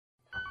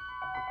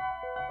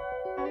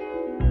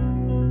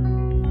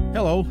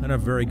Hello, and a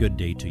very good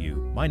day to you.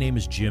 My name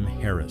is Jim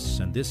Harris,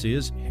 and this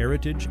is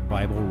Heritage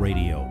Bible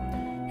Radio.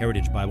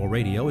 Heritage Bible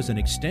Radio is an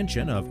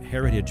extension of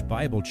Heritage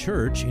Bible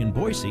Church in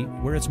Boise,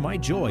 where it's my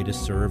joy to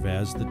serve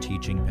as the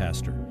teaching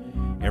pastor.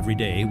 Every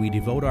day, we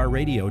devote our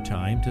radio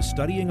time to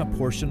studying a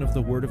portion of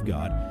the Word of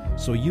God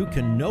so you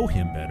can know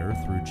Him better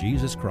through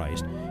Jesus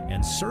Christ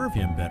and serve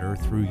Him better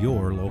through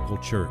your local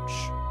church.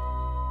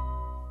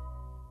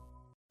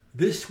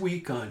 This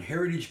week on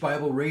Heritage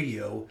Bible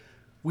Radio,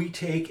 we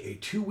take a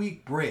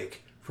 2-week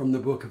break from the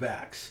book of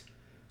Acts.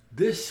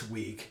 This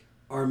week,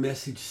 our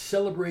message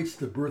celebrates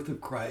the birth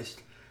of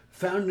Christ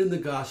found in the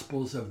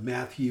Gospels of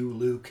Matthew,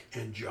 Luke,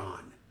 and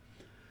John.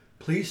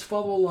 Please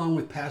follow along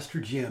with Pastor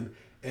Jim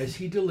as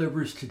he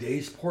delivers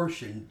today's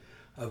portion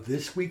of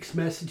this week's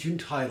message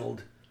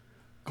entitled,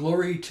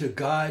 Glory to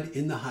God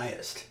in the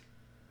Highest.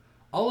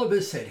 All of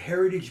us at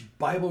Heritage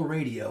Bible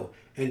Radio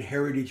and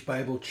Heritage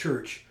Bible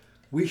Church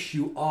wish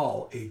you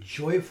all a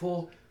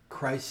joyful,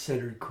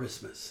 Christ-centered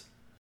Christmas.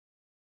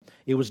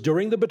 It was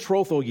during the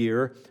betrothal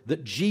year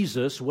that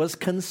Jesus was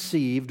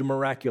conceived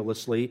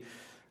miraculously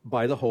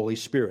by the Holy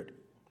Spirit.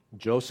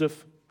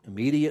 Joseph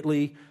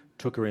immediately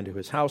took her into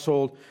his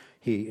household.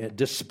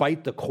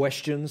 Despite the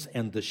questions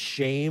and the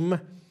shame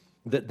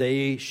that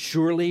they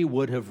surely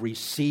would have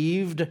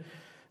received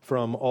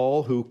from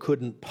all who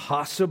couldn't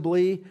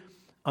possibly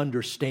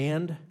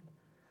understand.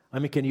 I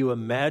mean, can you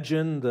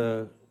imagine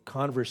the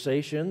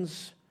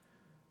conversations?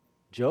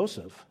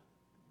 Joseph,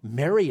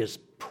 Mary is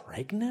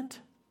pregnant?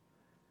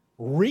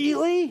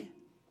 Really?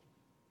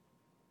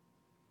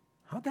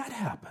 How'd that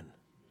happen?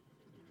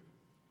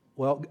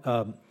 Well,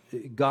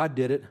 God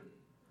did it.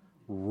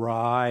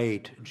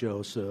 Right,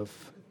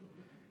 Joseph.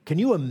 Can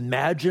you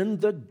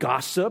imagine the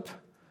gossip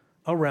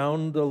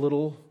around the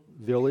little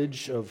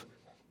village of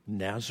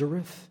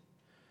Nazareth?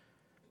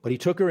 But he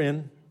took her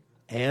in,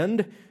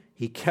 and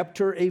he kept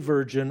her a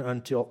virgin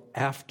until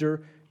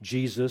after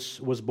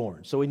Jesus was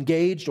born. So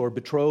engaged or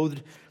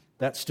betrothed,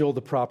 that's still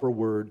the proper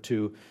word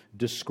to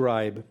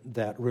describe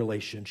that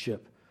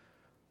relationship.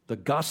 The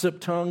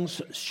gossip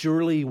tongues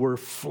surely were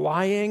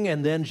flying,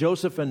 and then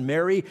Joseph and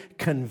Mary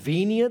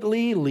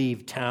conveniently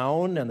leave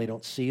town, and they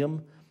don't see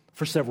him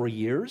for several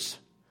years,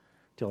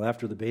 till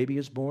after the baby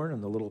is born,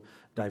 and the little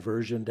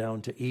diversion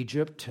down to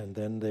Egypt, and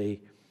then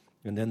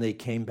they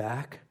came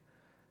back,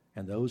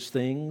 and those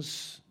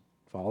things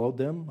followed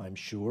them, I'm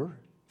sure,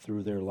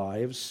 through their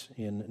lives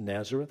in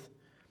Nazareth.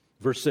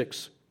 Verse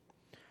 6,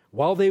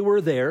 while they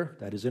were there,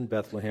 that is in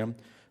Bethlehem,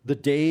 the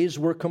days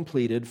were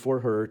completed for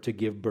her to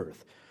give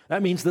birth.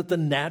 That means that the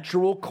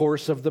natural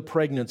course of the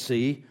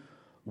pregnancy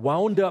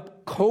wound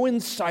up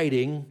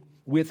coinciding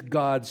with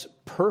God's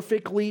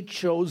perfectly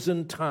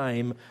chosen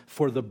time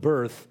for the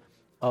birth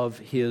of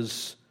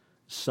His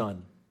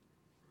Son.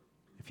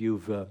 If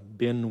you've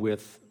been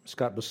with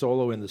Scott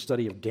Basolo in the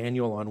study of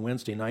Daniel on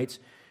Wednesday nights,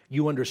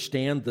 you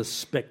understand the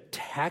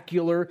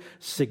spectacular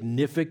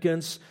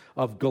significance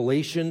of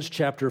Galatians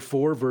chapter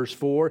 4, verse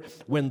 4.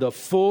 When the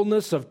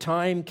fullness of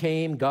time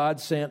came,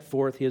 God sent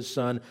forth His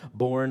Son,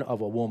 born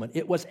of a woman.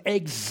 It was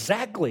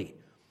exactly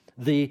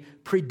the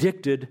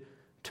predicted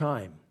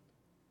time.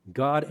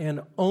 God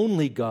and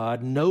only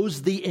God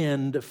knows the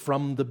end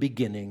from the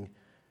beginning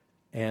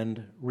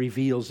and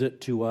reveals it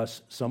to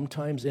us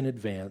sometimes in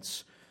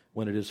advance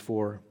when it is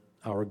for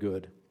our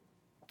good.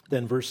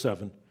 Then verse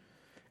 7.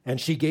 And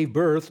she gave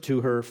birth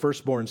to her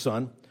firstborn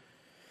son,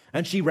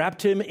 and she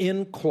wrapped him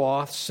in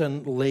cloths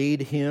and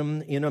laid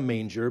him in a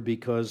manger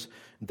because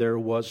there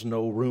was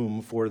no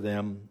room for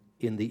them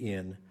in the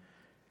inn.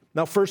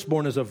 Now,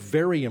 firstborn is a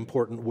very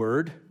important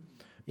word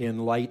in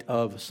light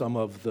of some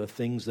of the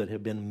things that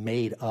have been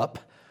made up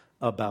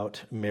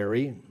about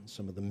Mary,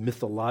 some of the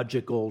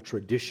mythological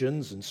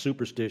traditions and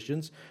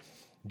superstitions.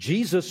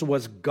 Jesus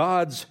was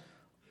God's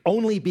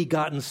only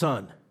begotten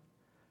son,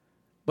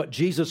 but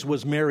Jesus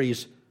was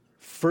Mary's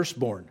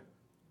firstborn.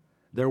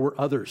 There were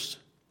others.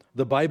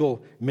 The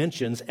Bible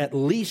mentions at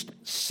least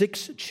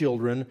 6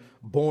 children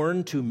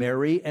born to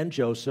Mary and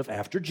Joseph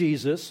after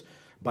Jesus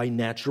by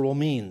natural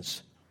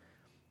means.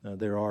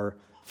 There are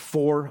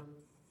 4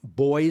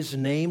 boys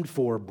named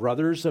for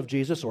brothers of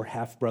Jesus, or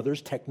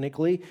half-brothers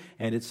technically,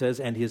 and it says,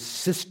 and his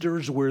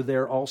sisters were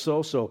there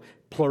also, so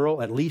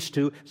plural, at least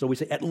 2. So we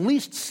say at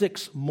least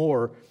 6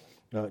 more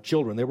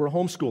children. They were a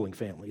homeschooling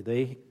family.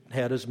 They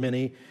had as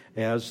many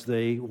as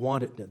they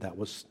wanted.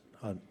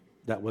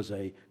 That was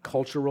a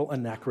cultural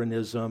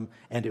anachronism,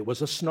 and it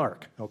was a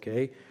snark,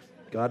 okay?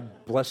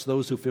 God bless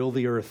those who fill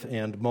the earth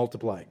and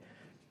multiply.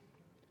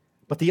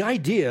 But the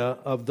idea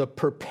of the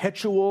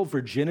perpetual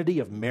virginity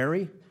of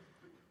Mary,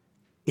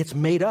 it's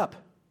made up.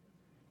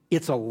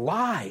 It's a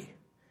lie.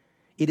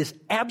 It is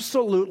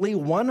absolutely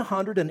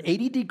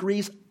 180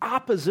 degrees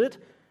opposite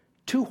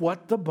to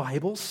what the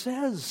Bible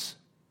says.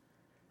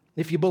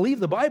 If you believe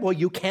the Bible,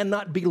 you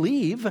cannot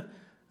believe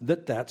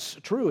that that's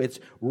true. It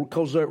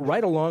goes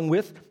right along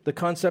with the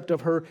concept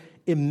of her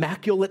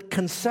immaculate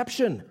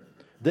conception,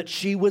 that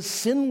she was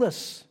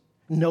sinless.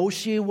 No,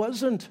 she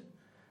wasn't.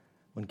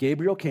 When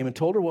Gabriel came and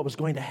told her what was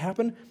going to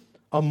happen,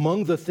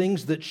 among the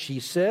things that she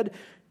said,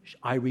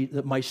 I read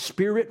that my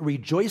spirit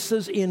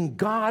rejoices in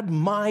God,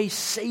 my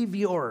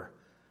Savior.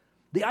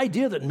 The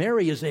idea that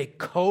Mary is a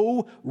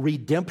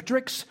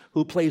co-redemptrix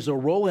who plays a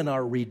role in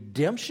our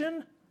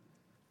redemption,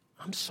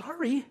 I'm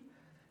sorry,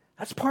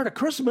 that's part of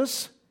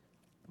Christmas,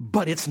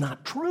 but it's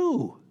not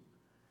true.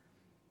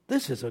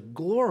 This is a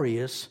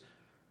glorious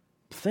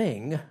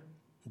thing,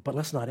 but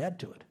let's not add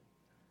to it.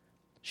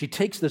 She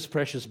takes this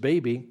precious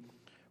baby,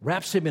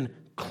 wraps him in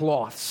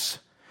cloths.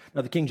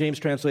 Now, the King James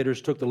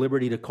translators took the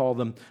liberty to call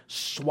them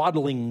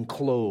swaddling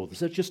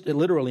clothes. It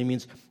literally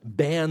means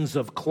bands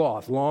of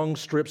cloth, long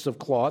strips of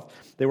cloth.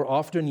 They were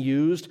often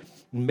used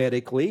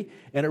medically,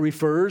 and it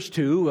refers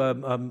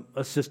to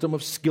a system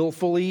of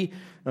skillfully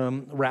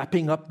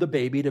wrapping up the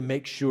baby to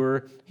make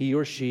sure he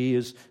or she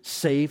is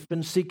safe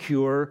and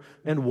secure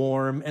and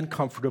warm and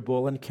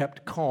comfortable and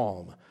kept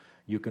calm.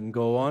 You can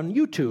go on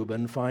YouTube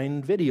and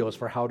find videos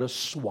for how to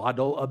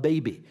swaddle a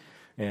baby.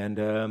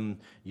 And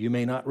you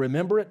may not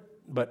remember it,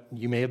 but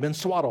you may have been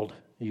swaddled.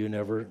 You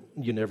never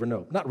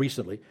know. Not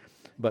recently,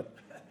 but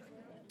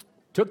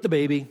took the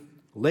baby,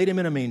 laid him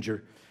in a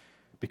manger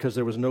because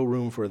there was no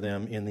room for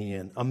them in the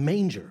inn. A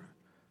manger.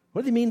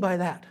 What do they mean by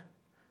that?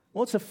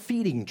 Well, it's a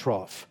feeding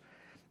trough.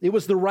 It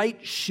was the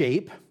right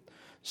shape,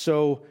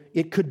 so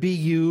it could be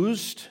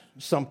used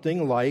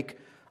something like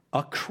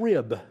a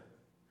crib.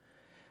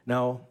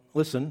 Now,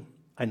 listen,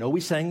 I know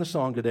we sang the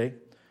song today.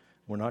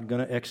 We're not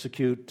going to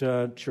execute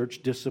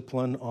church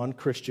discipline on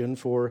Christian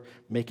for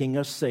making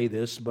us say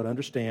this, but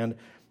understand,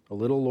 a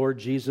little Lord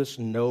Jesus,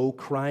 no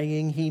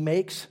crying he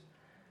makes,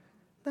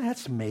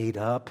 that's made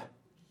up.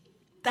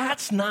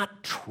 That's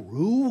not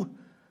true.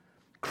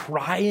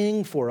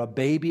 Crying for a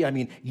baby, I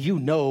mean, you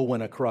know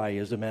when a cry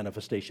is a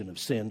manifestation of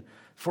sin.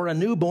 For a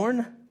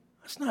newborn,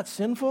 that's not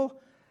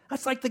sinful.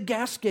 That's like the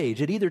gas gauge.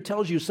 It either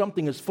tells you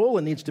something is full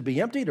and needs to be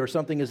emptied, or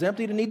something is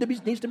emptied and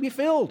needs to be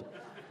filled.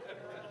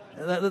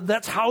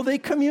 That's how they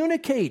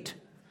communicate.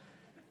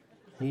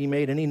 He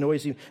made any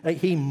noise.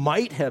 He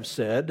might have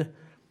said,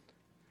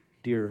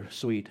 "Dear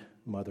sweet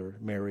Mother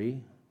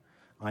Mary,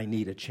 I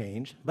need a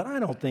change." But I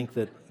don't think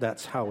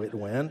that's how it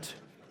went.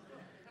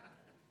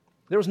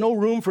 There was no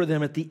room for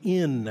them at the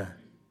inn.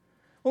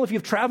 Well, if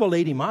you've traveled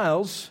 80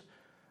 miles,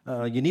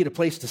 you need a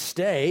place to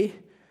stay.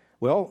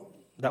 Well,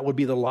 that would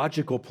be the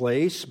logical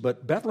place,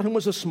 but Bethlehem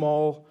was a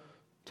small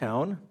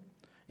town.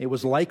 It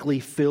was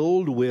likely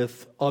filled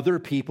with other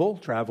people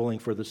traveling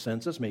for the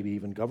census, maybe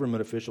even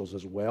government officials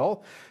as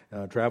well,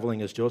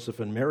 traveling as Joseph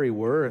and Mary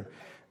were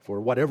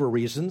for whatever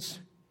reasons.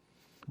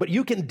 But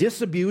you can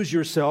disabuse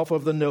yourself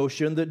of the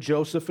notion that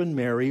Joseph and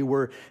Mary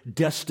were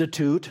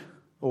destitute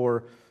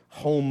or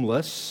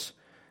homeless.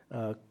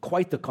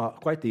 Quite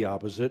the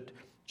opposite.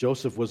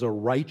 Joseph was a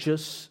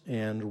righteous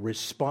and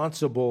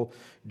responsible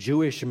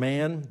Jewish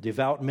man,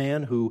 devout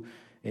man, who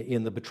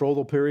in the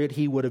betrothal period,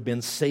 he would have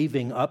been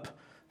saving up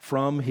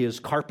from his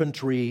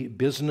carpentry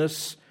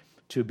business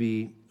to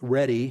be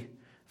ready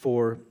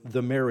for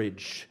the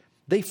marriage.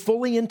 They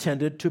fully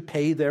intended to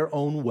pay their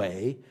own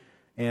way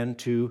and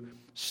to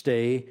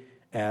stay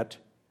at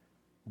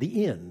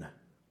the inn.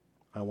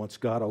 I once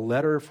got a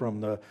letter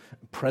from the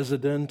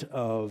president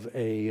of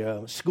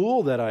a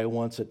school that I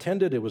once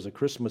attended. It was a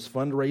Christmas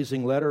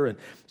fundraising letter, and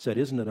said,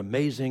 "Isn't it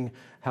amazing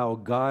how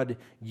God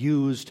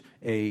used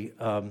a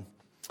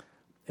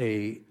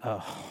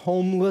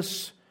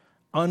homeless,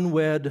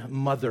 unwed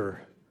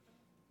mother?"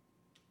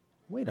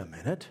 Wait a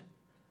minute.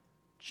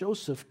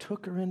 Joseph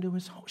took her into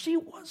his home. She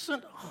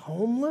wasn't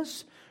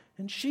homeless,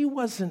 and she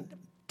wasn't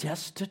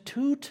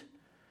destitute.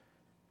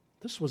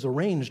 This was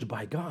arranged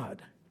by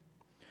God.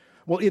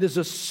 Well, it is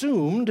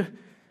assumed,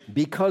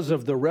 because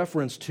of the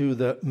reference to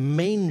the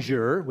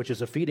manger, which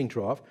is a feeding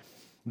trough,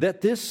 that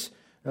this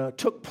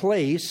took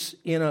place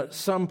in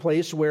some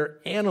place where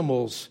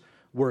animals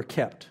were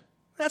kept.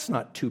 That's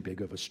not too big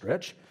of a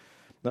stretch.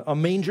 A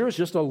manger is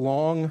just a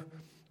long,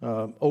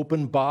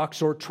 open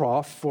box or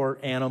trough for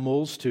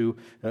animals to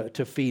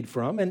feed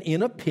from, and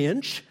in a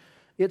pinch,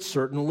 it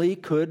certainly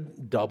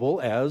could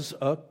double as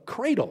a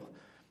cradle.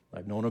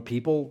 I've known of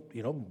people,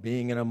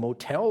 being in a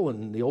motel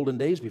in the olden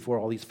days before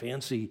all these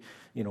fancy,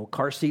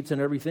 car seats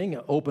and everything,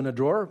 open a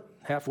drawer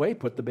halfway,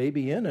 put the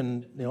baby in,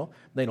 and,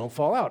 they don't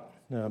fall out,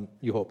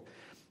 you hope.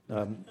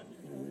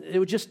 It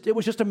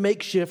was just a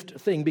makeshift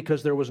thing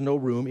because there was no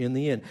room in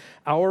the inn.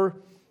 Our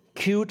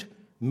cute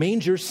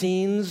manger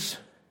scenes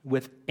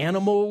with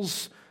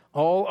animals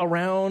all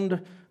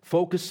around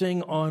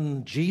focusing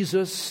on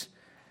Jesus,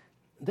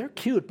 they're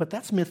cute, but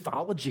that's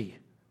mythology.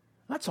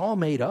 That's all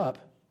made up.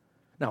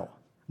 Now,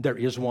 there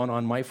is one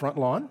on my front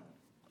lawn.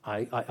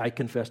 I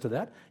confess to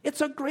that. It's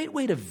a great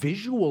way to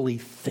visually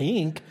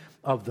think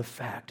of the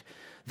fact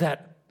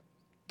that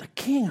the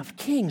King of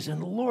Kings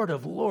and Lord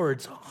of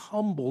Lords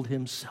humbled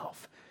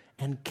himself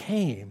and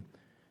came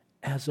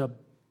as a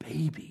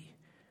baby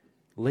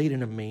laid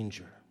in a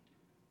manger.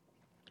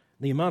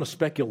 The amount of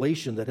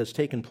speculation that has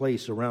taken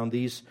place around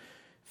these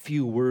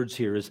few words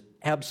here is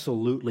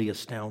absolutely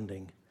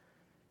astounding.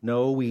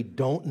 No, we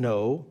don't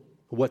know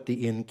what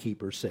the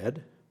innkeeper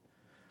said.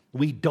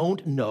 We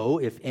don't know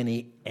if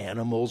any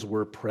animals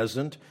were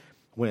present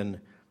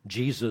when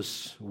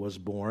Jesus was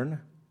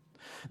born.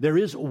 There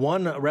is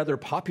one rather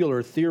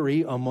popular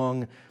theory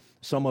among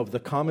some of the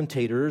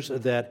commentators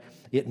that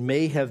it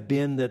may have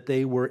been that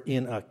they were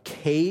in a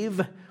cave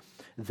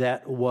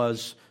that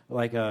was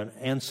like an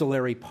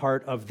ancillary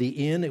part of the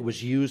inn. It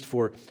was used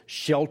for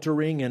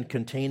sheltering and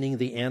containing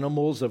the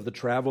animals of the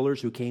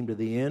travelers who came to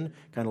the inn,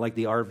 kind of like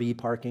the RV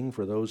parking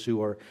for those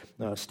who are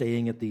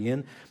staying at the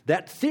inn.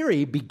 That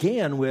theory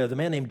began with a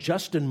man named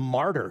Justin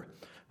Martyr,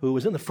 who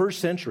was in the first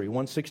century,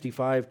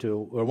 114 to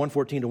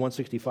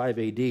 165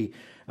 A.D.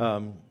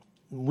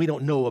 We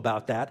don't know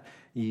about that.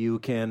 You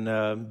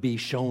can be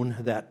shown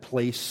that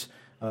place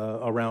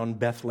around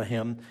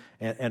Bethlehem,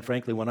 and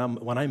frankly, when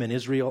I'm in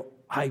Israel,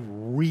 I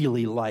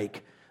really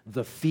like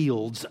the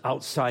fields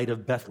outside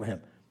of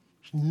Bethlehem.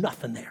 There's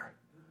nothing there.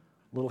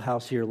 A little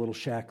house here, a little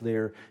shack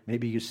there.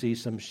 Maybe you see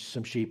some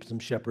sheep, some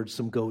shepherds,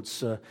 some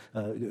goats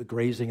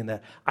grazing in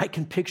that. I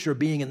can picture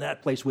being in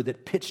that place with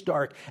it pitch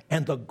dark,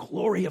 and the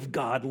glory of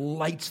God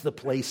lights the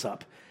place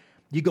up.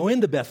 You go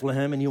into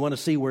Bethlehem and you want to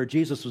see where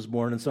Jesus was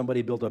born, and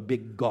somebody built a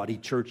big gaudy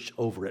church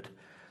over it,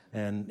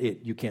 and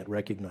you can't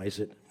recognize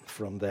it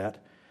from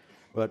that.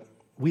 But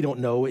we don't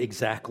know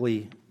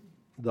exactly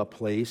the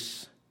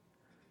place.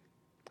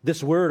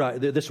 This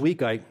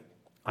week I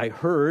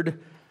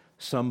heard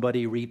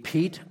somebody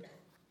repeat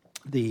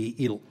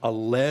the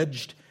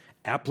alleged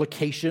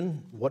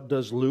application. What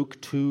does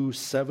Luke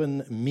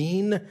 2:7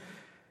 mean?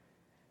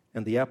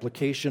 And the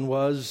application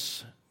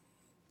was,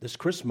 this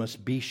Christmas,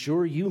 be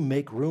sure you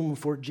make room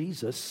for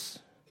Jesus.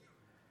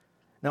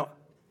 Now,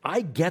 I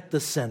get the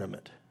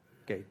sentiment.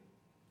 Okay,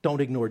 don't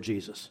ignore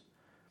Jesus.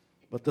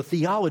 But the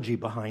theology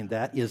behind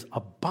that is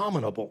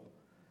abominable.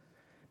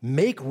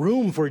 Make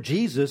room for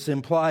Jesus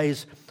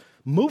implies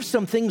move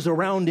some things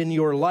around in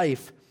your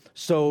life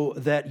so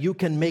that you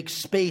can make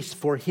space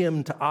for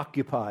him to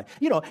occupy.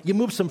 You know, you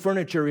move some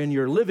furniture in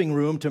your living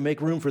room to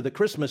make room for the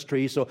Christmas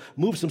tree, so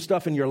move some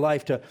stuff in your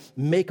life to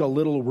make a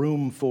little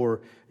room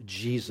for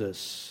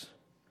Jesus.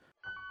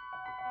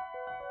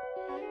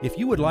 If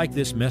you would like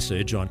this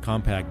message on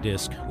compact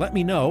disc, let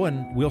me know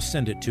and we'll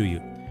send it to you.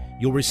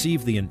 You'll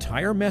receive the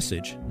entire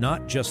message,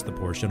 not just the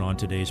portion on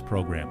today's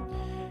program.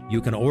 You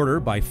can order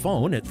by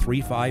phone at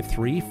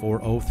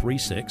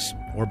 353-4036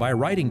 or by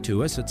writing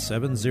to us at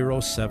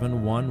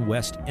 7071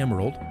 West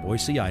Emerald,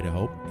 Boise,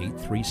 Idaho,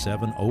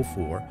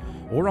 83704,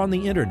 or on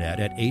the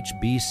internet at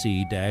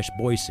hbc-boise.org.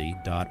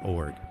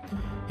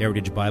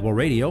 Heritage Bible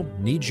Radio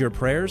needs your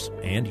prayers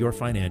and your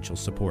financial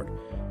support.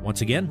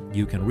 Once again,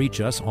 you can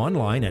reach us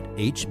online at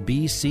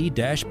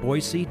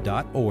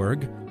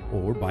hbc-boise.org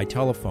or by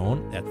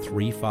telephone at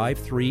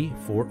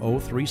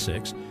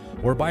 353-4036,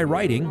 or by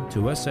writing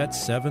to us at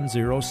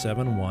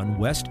 7071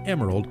 West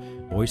Emerald,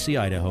 Boise,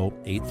 Idaho,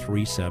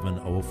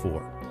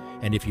 83704.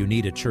 And if you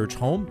need a church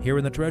home here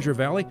in the Treasure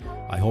Valley,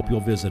 I hope you'll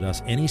visit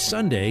us any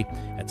Sunday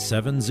at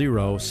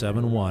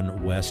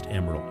 7071 West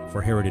Emerald.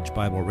 For Heritage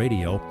Bible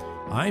Radio,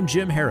 I'm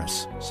Jim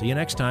Harris. See you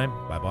next time.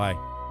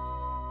 Bye-bye.